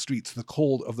cold of the streets, the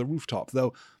cold of the rooftop,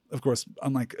 though, of course,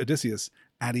 unlike Odysseus,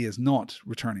 Addie is not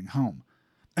returning home.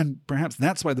 And perhaps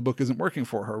that's why the book isn't working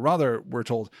for her. Rather, we're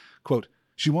told, quote,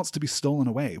 She wants to be stolen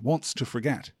away, wants to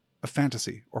forget, a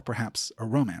fantasy or perhaps a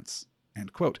romance,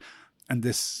 end quote. And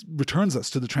this returns us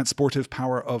to the transportive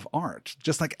power of art,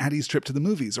 just like Addie's trip to the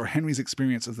movies or Henry's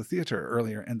experience of the theatre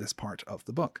earlier in this part of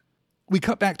the book. We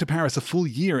cut back to Paris a full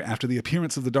year after the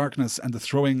appearance of the darkness and the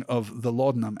throwing of the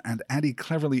laudanum, and Addie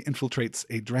cleverly infiltrates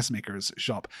a dressmaker's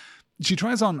shop. She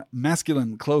tries on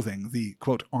masculine clothing, the,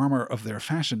 quote, armor of their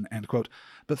fashion, end quote,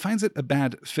 but finds it a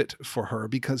bad fit for her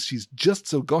because she's just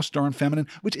so gosh darn feminine,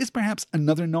 which is perhaps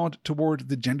another nod toward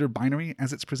the gender binary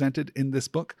as it's presented in this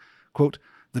book. Quote,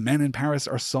 the men in Paris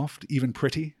are soft, even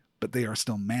pretty, but they are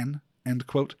still men, end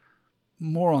quote.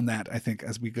 More on that, I think,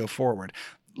 as we go forward.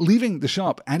 Leaving the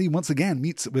shop, Addie once again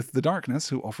meets with the darkness,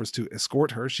 who offers to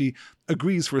escort her. She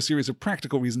agrees for a series of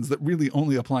practical reasons that really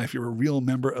only apply if you're a real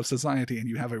member of society and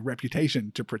you have a reputation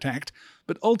to protect,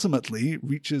 but ultimately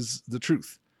reaches the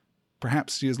truth.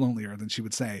 Perhaps she is lonelier than she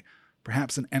would say.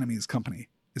 Perhaps an enemy's company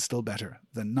is still better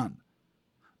than none.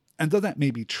 And though that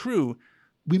may be true,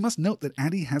 we must note that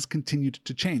Addie has continued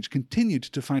to change, continued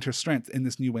to find her strength in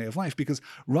this new way of life, because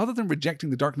rather than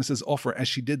rejecting the darkness's offer as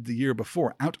she did the year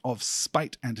before, out of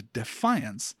spite and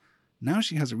defiance, now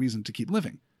she has a reason to keep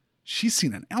living. She's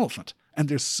seen an elephant, and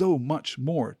there's so much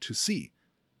more to see.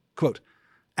 Quote,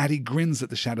 Addie grins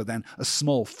at the shadow then, a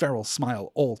small feral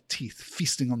smile, all teeth,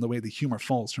 feasting on the way the humor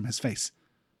falls from his face.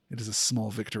 It is a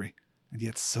small victory, and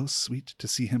yet so sweet to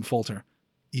see him falter,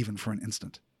 even for an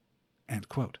instant. End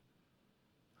quote.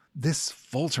 This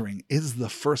faltering is the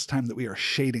first time that we are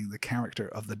shading the character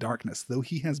of the darkness. Though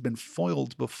he has been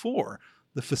foiled before,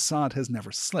 the facade has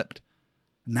never slipped.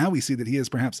 Now we see that he is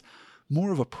perhaps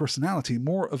more of a personality,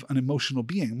 more of an emotional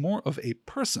being, more of a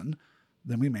person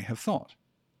than we may have thought.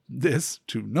 This,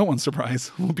 to no one's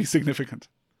surprise, will be significant.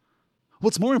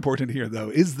 What's more important here, though,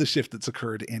 is the shift that's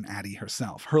occurred in Addie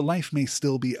herself. Her life may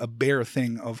still be a bare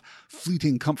thing of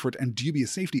fleeting comfort and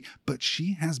dubious safety, but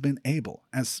she has been able,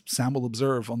 as Sam will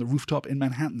observe on the rooftop in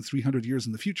Manhattan 300 years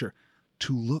in the future,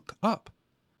 to look up.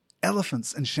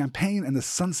 Elephants and champagne and the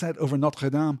sunset over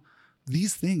Notre Dame,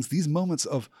 these things, these moments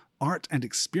of art and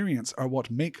experience are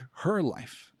what make her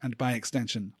life, and by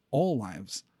extension, all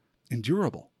lives,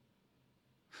 endurable.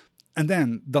 And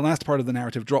then the last part of the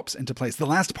narrative drops into place. The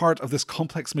last part of this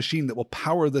complex machine that will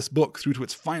power this book through to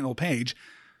its final page.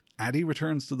 Addie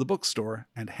returns to the bookstore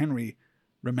and Henry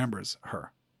remembers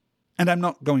her. And I'm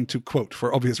not going to quote,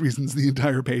 for obvious reasons, the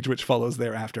entire page which follows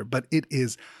thereafter, but it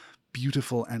is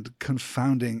beautiful and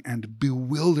confounding and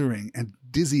bewildering and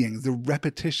dizzying. The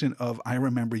repetition of I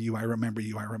remember you, I remember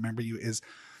you, I remember you is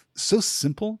so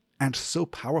simple and so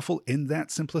powerful in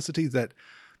that simplicity that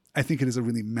I think it is a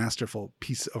really masterful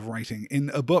piece of writing in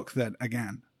a book that,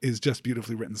 again, is just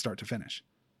beautifully written start to finish.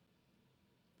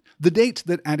 The date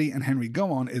that Addie and Henry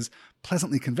go on is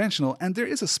pleasantly conventional, and there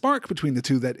is a spark between the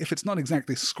two that, if it's not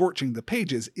exactly scorching the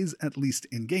pages, is at least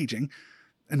engaging.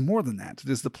 And more than that,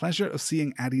 there's the pleasure of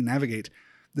seeing Addie navigate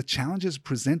the challenges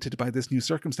presented by this new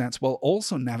circumstance while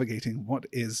also navigating what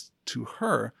is, to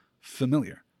her,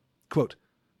 familiar. Quote,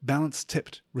 balance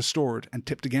tipped, restored, and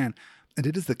tipped again. And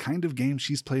it is the kind of game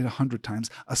she's played 100 times,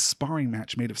 a sparring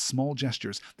match made of small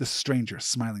gestures, the stranger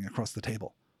smiling across the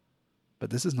table. But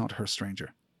this is not her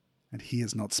stranger, and he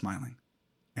is not smiling.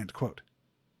 End quote.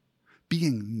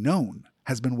 Being known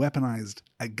has been weaponized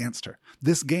against her.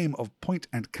 This game of point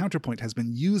and counterpoint has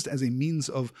been used as a means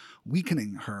of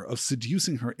weakening her, of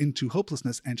seducing her into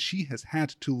hopelessness, and she has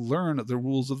had to learn the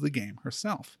rules of the game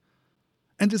herself.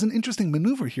 And there's an interesting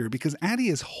maneuver here because Addie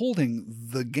is holding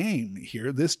the game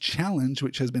here, this challenge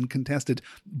which has been contested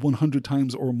 100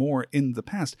 times or more in the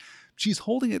past. She's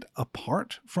holding it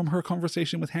apart from her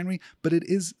conversation with Henry, but it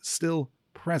is still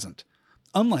present.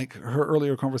 Unlike her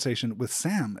earlier conversation with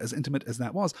Sam, as intimate as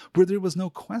that was, where there was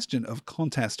no question of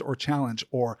contest or challenge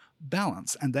or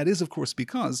balance. And that is, of course,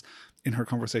 because in her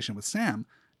conversation with Sam,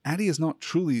 Addie is not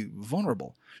truly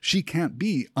vulnerable. She can't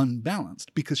be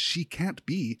unbalanced because she can't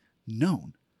be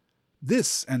known.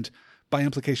 This, and by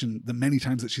implication the many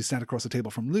times that she sat across the table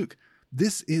from Luke,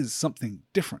 this is something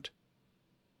different.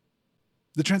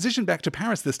 The transition back to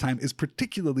Paris this time is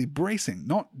particularly bracing,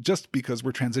 not just because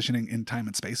we're transitioning in time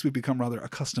and space, we've become rather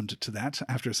accustomed to that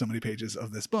after so many pages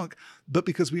of this book, but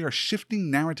because we are shifting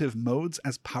narrative modes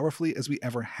as powerfully as we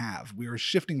ever have. We are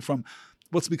shifting from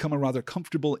what's become a rather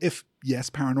comfortable, if yes,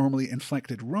 paranormally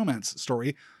inflected romance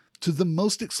story, to the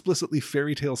most explicitly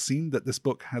fairy tale scene that this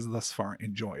book has thus far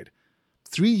enjoyed.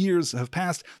 3 years have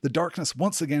passed, the darkness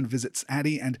once again visits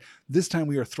Addie, and this time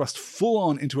we are thrust full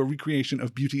on into a recreation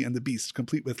of Beauty and the Beast,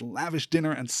 complete with lavish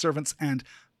dinner and servants and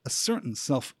a certain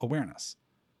self-awareness.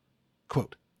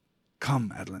 Quote,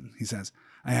 "Come, Adeline," he says,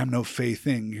 "I am no fey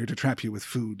thing here to trap you with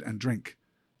food and drink.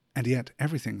 and yet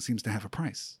everything seems to have a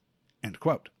price." End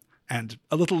quote. And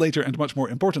a little later, and much more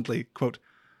importantly, quote,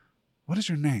 "What is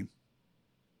your name?"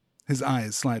 His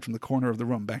eyes slide from the corner of the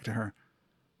room back to her.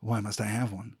 "Why must I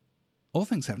have one?" "All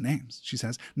things have names," she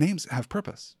says. "Names have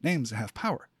purpose. Names have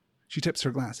power." She tips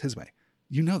her glass his way.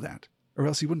 "You know that, or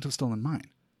else you wouldn't have stolen mine."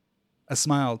 A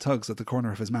smile tugs at the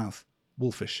corner of his mouth,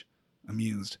 wolfish,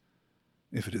 amused.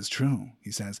 "If it is true,"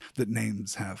 he says, "that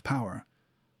names have power,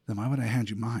 then why would I hand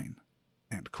you mine?"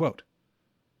 End quote.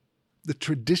 The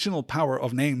traditional power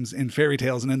of names in fairy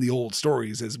tales and in the old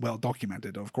stories is well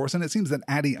documented, of course, and it seems that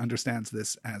Addie understands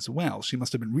this as well. She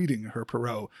must have been reading her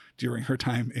Perrault during her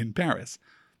time in Paris.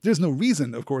 There's no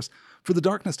reason, of course, for the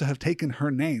darkness to have taken her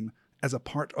name as a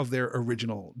part of their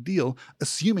original deal,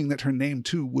 assuming that her name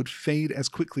too would fade as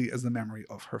quickly as the memory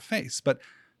of her face. But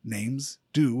names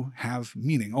do have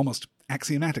meaning, almost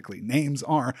axiomatically. Names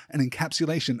are an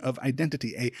encapsulation of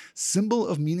identity, a symbol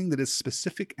of meaning that is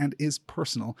specific and is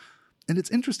personal. And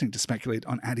it's interesting to speculate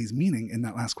on Addie's meaning in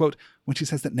that last quote when she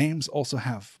says that names also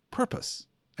have purpose.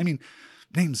 I mean,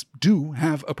 names do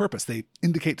have a purpose. They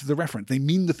indicate the referent. They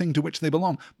mean the thing to which they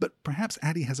belong. But perhaps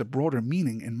Addie has a broader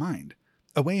meaning in mind,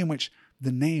 a way in which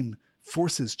the name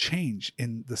forces change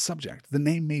in the subject. The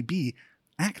name may be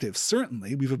active.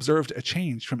 Certainly, we've observed a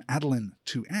change from Adeline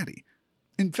to Addie.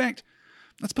 In fact,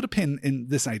 let's put a pin in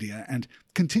this idea and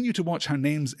continue to watch how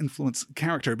names influence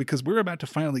character, because we're about to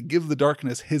finally give the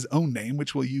darkness his own name,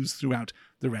 which we'll use throughout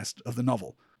the rest of the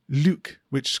novel. Luke,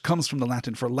 which comes from the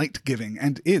Latin for light-giving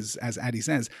and is, as Addie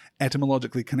says,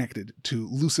 etymologically connected to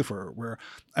Lucifer. We're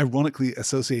ironically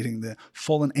associating the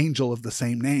fallen angel of the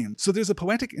same name. So there's a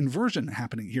poetic inversion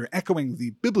happening here, echoing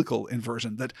the biblical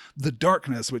inversion that the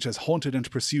darkness which has haunted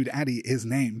and pursued Addie is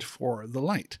named for the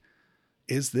light.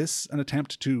 Is this an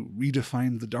attempt to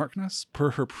redefine the darkness,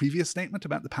 per her previous statement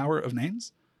about the power of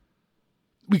names?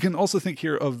 We can also think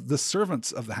here of the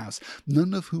servants of the house,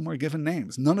 none of whom are given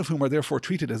names, none of whom are therefore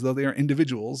treated as though they are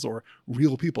individuals or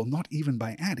real people, not even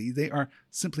by Addie. They are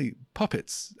simply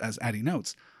puppets, as Addie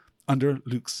notes, under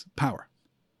Luke's power.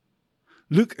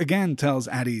 Luke again tells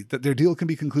Addie that their deal can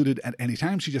be concluded at any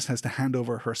time. She just has to hand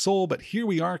over her soul. But here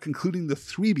we are concluding the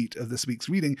 3-beat of this week's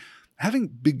reading, having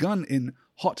begun in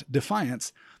hot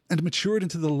defiance and matured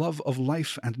into the love of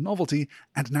life and novelty,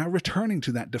 and now returning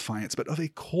to that defiance, but of a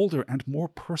colder and more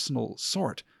personal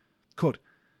sort. Quote,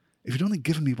 "If you'd only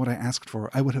given me what I asked for,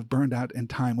 I would have burned out in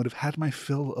time, would have had my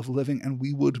fill of living, and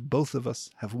we would, both of us,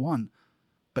 have won.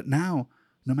 But now,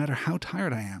 no matter how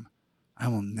tired I am, I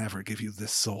will never give you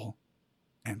this soul."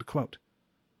 End quote.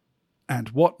 And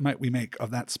what might we make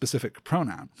of that specific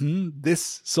pronoun?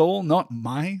 This soul, not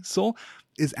my soul?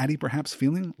 Is Addie perhaps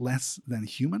feeling less than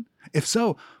human? If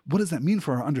so, what does that mean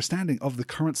for our understanding of the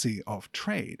currency of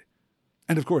trade?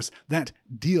 And of course, that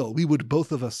deal, we would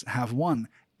both of us have won,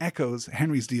 echoes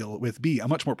Henry's deal with B, a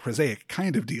much more prosaic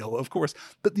kind of deal, of course,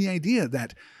 but the idea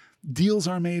that deals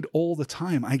are made all the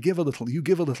time. I give a little, you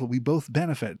give a little, we both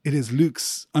benefit. It is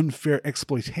Luke's unfair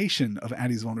exploitation of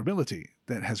Addie's vulnerability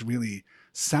that has really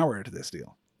soured this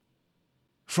deal.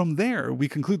 From there, we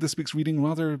conclude this week's reading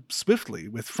rather swiftly,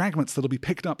 with fragments that'll be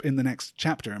picked up in the next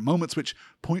chapter, moments which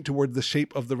point toward the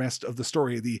shape of the rest of the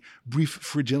story, the brief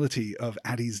fragility of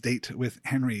Addie's date with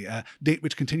Henry, a date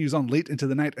which continues on late into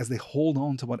the night as they hold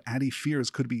on to what Addie fears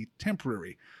could be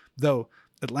temporary, though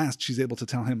at last she's able to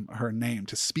tell him her name,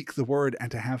 to speak the word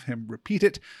and to have him repeat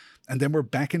it. And then we're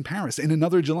back in Paris in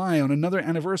another July on another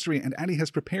anniversary, and Addie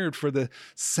has prepared for the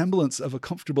semblance of a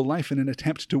comfortable life in an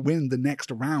attempt to win the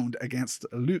next round against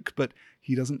Luke, but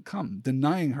he doesn't come,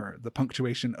 denying her the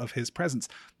punctuation of his presence,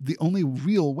 the only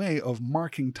real way of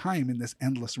marking time in this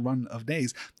endless run of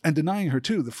days, and denying her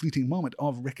too the fleeting moment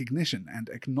of recognition and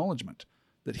acknowledgement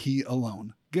that he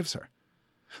alone gives her.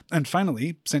 And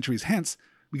finally, centuries hence,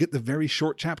 we get the very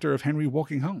short chapter of Henry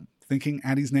walking home, thinking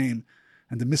Addie's name,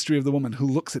 and the mystery of the woman who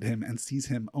looks at him and sees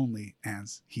him only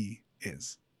as he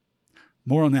is.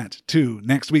 More on that, too,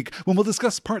 next week, when we'll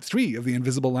discuss part 3 of The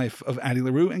Invisible Life of Addie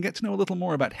LaRue and get to know a little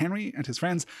more about Henry and his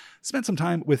friends, spend some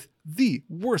time with the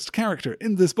worst character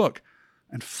in this book,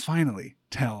 and finally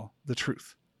tell the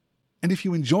truth. And if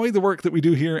you enjoy the work that we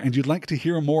do here and you'd like to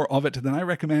hear more of it, then I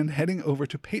recommend heading over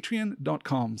to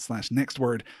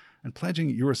patreon.com/nextword and pledging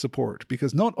your support,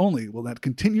 because not only will that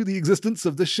continue the existence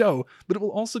of this show, but it will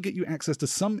also get you access to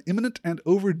some imminent and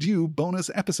overdue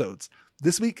bonus episodes.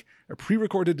 This week, a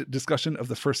pre-recorded discussion of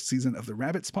the first season of the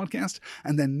Rabbits podcast,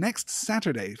 and then next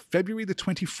Saturday, February the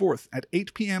 24th at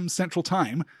 8 p.m. Central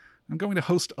Time, I'm going to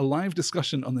host a live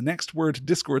discussion on the Next Word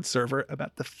Discord server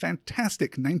about the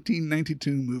fantastic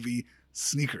 1992 movie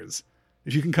Sneakers.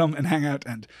 If you can come and hang out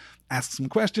and ask some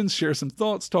questions, share some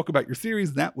thoughts, talk about your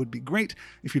theories, that would be great.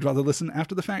 If you'd rather listen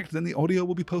after the fact, then the audio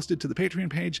will be posted to the Patreon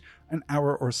page an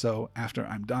hour or so after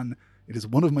I'm done. It is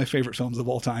one of my favorite films of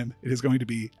all time. It is going to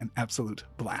be an absolute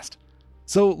blast.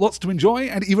 So lots to enjoy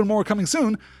and even more coming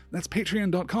soon. That's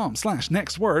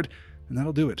patreon.com/nextword, and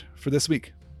that'll do it for this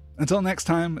week. Until next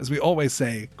time, as we always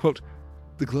say, quote,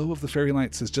 "The glow of the fairy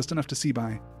lights is just enough to see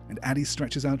by, and Addie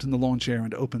stretches out in the lawn chair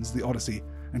and opens the Odyssey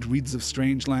and reads of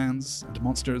strange lands and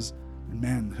monsters and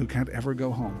men who can't ever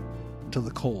go home until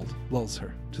the cold lulls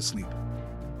her to sleep."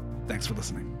 Thanks for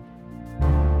listening.